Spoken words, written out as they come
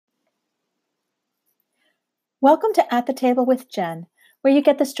Welcome to At the Table with Jen, where you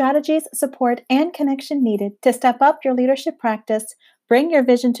get the strategies, support, and connection needed to step up your leadership practice, bring your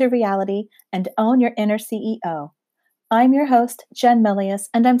vision to reality, and own your inner CEO. I'm your host, Jen Milius,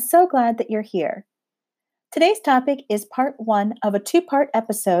 and I'm so glad that you're here. Today's topic is part one of a two-part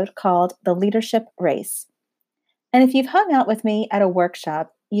episode called The Leadership Race. And if you've hung out with me at a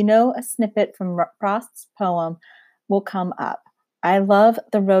workshop, you know a snippet from Frost's poem will come up. I love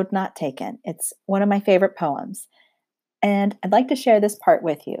The Road Not Taken. It's one of my favorite poems. And I'd like to share this part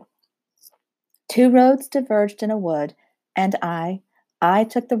with you. Two roads diverged in a wood, and I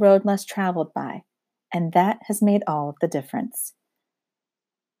took the road less traveled by, and that has made all the difference.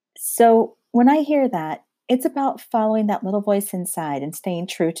 So when I hear that, it's about following that little voice inside and staying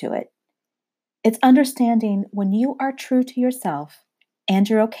true to it. It's understanding when you are true to yourself and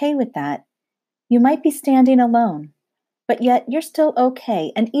you're okay with that, you might be standing alone, but yet you're still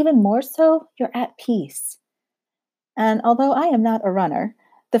okay. And even more so, you're at peace. And although I am not a runner,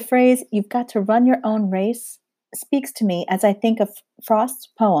 the phrase, "you've got to run your own race," speaks to me as I think of Frost's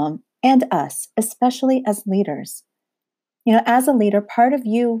poem and us, especially as leaders. You know, as a leader, part of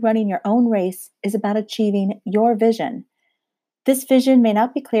you running your own race is about achieving your vision. This vision may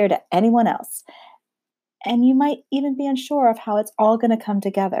not be clear to anyone else, and you might even be unsure of how it's all going to come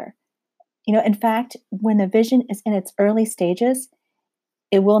together. You know, in fact, when a vision is in its early stages,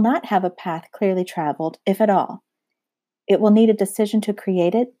 it will not have a path clearly traveled, if at all. It will need a decision to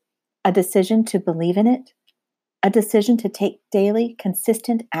create it, a decision to believe in it, a decision to take daily,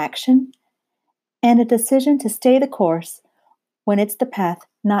 consistent action, and a decision to stay the course when it's the path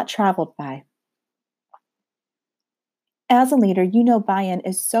not traveled by. As a leader, you know buy-in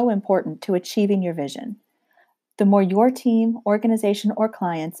is so important to achieving your vision. The more your team, organization, or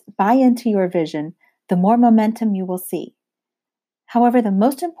clients buy into your vision, the more momentum you will see. However, the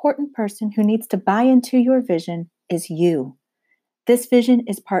most important person who needs to buy into your vision is you. This vision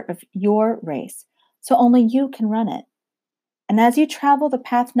is part of your race, so only you can run it. And as you travel the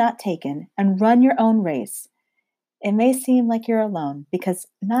path not taken and run your own race, it may seem like you're alone because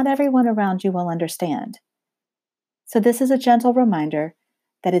not everyone around you will understand. So this is a gentle reminder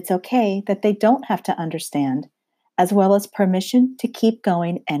that it's okay that they don't have to understand, as well as permission to keep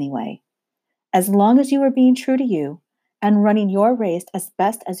going anyway. As long as you are being true to you and running your race as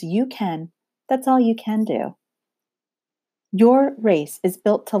best as you can, that's all you can do. Your race is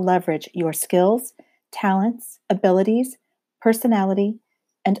built to leverage your skills, talents, abilities, personality,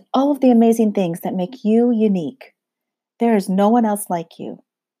 and all of the amazing things that make you unique. There is no one else like you.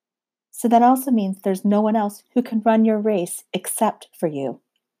 So that also means there's no one else who can run your race except for you.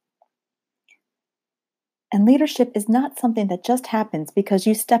 And leadership is not something that just happens because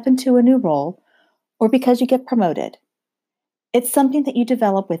you step into a new role or because you get promoted. It's something that you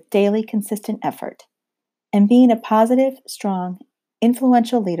develop with daily, consistent effort. And being a positive, strong,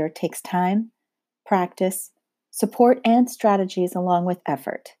 influential leader takes time, practice, support, and strategies along with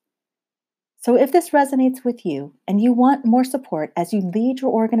effort. So if this resonates with you and you want more support as you lead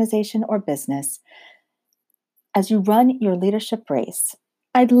your organization or business, as you run your leadership race,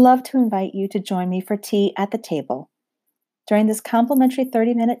 I'd love to invite you to join me for tea at the table. During this complimentary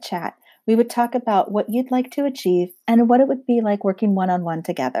 30-minute chat, we would talk about what you'd like to achieve and what it would be like working one-on-one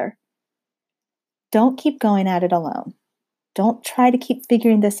together. Don't keep going at it alone. Don't try to keep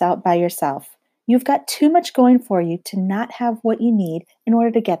figuring this out by yourself. You've got too much going for you to not have what you need in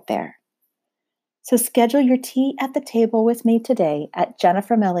order to get there. So schedule your tea at the table with me today at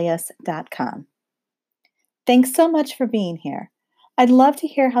jennifermilius.com. Thanks so much for being here. I'd love to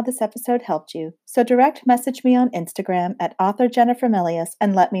hear how this episode helped you, so direct message me on Instagram at author Jennifer Milius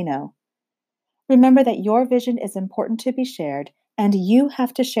and let me know. Remember that your vision is important to be shared, and you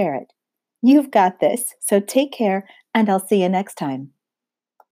have to share it. You've got this, so take care, and I'll see you next time.